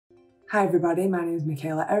Hi everybody, my name is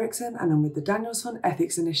Michaela Erickson and I'm with the Daniels Fund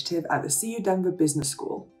Ethics Initiative at the CU Denver Business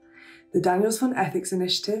School. The Daniels Fund Ethics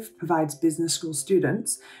Initiative provides business school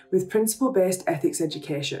students with principle-based ethics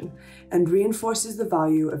education and reinforces the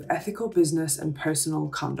value of ethical business and personal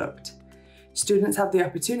conduct. Students have the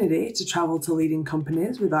opportunity to travel to leading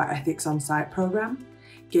companies with our Ethics on Site program,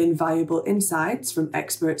 gain valuable insights from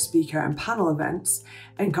expert speaker and panel events,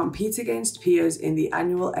 and compete against peers in the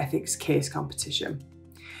annual ethics case competition.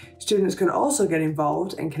 Students can also get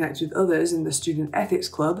involved and connect with others in the Student Ethics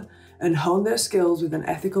Club and hone their skills with an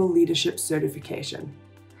ethical leadership certification.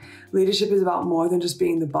 Leadership is about more than just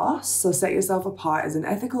being the boss, so set yourself apart as an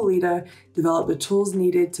ethical leader, develop the tools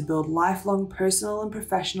needed to build lifelong personal and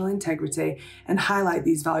professional integrity, and highlight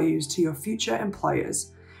these values to your future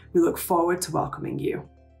employers. We look forward to welcoming you.